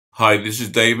Hi, this is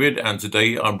David, and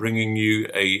today I'm bringing you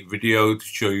a video to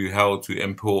show you how to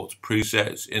import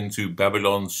presets into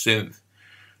Babylon Synth.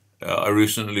 I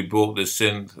recently bought this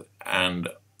synth, and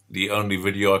the only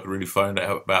video I could really find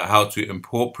out about how to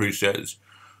import presets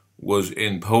was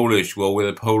in Polish, well, with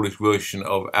a Polish version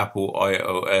of Apple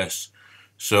iOS.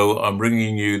 So I'm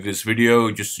bringing you this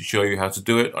video just to show you how to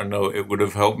do it. I know it would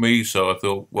have helped me, so I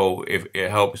thought, well, if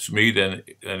it helps me, then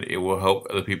it will help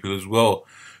other people as well.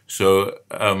 So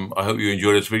I hope you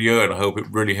enjoy this video, and I hope it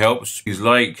really helps. Please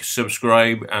like,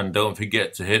 subscribe, and don't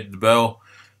forget to hit the bell.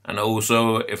 And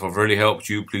also, if I've really helped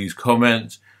you, please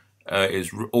comment. It's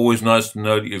always nice to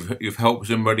know that you've helped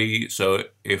somebody. So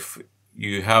if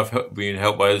you have been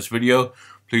helped by this video,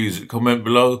 please comment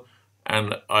below.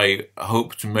 And I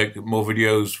hope to make more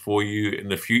videos for you in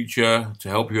the future to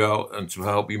help you out and to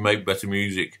help you make better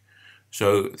music.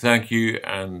 So thank you,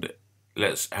 and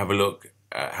let's have a look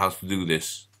at how to do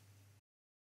this.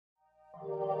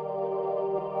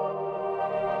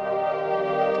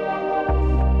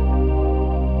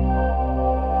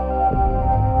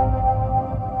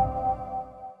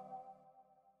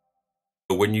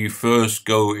 When you first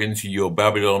go into your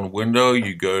Babylon window,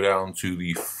 you go down to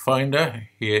the Finder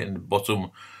here in the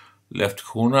bottom left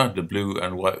corner, the blue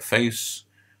and white face.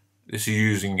 This is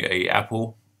using a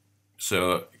Apple.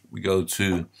 So we go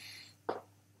to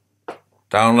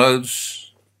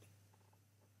Downloads,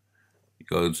 you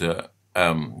go to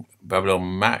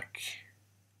Babylon Mac,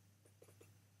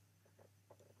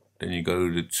 then you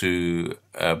go to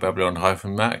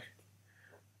Babylon-Mac,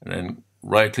 and then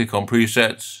right click on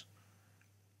Presets,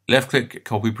 left click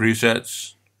copy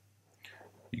presets,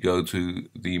 you go to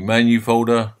the menu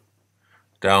folder,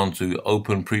 down to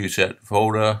open preset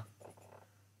folder,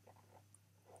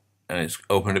 and it's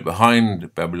open it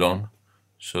behind Babylon.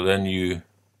 So then you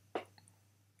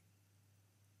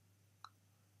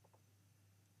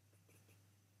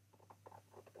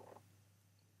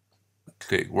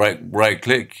click right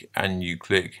click and you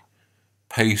click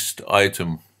paste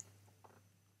item.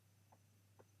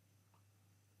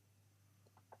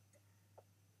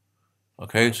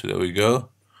 Okay, so there we go.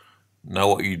 Now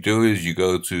what you do is you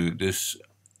go to this,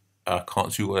 I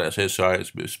can't see what that says, sorry, it's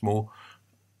a bit small.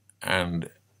 And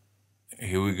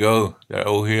here we go, they're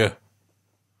all here.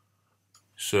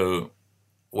 So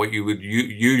what you would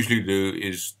usually do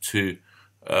is to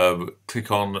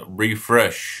click on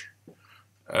refresh.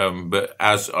 But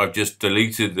as I've just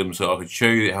deleted them so I could show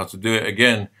you how to do it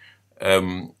again,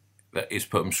 that is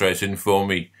put them straight in for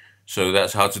me. So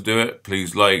that's how to do it.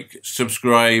 Please like,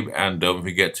 subscribe, and don't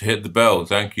forget to hit the bell.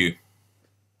 Thank you.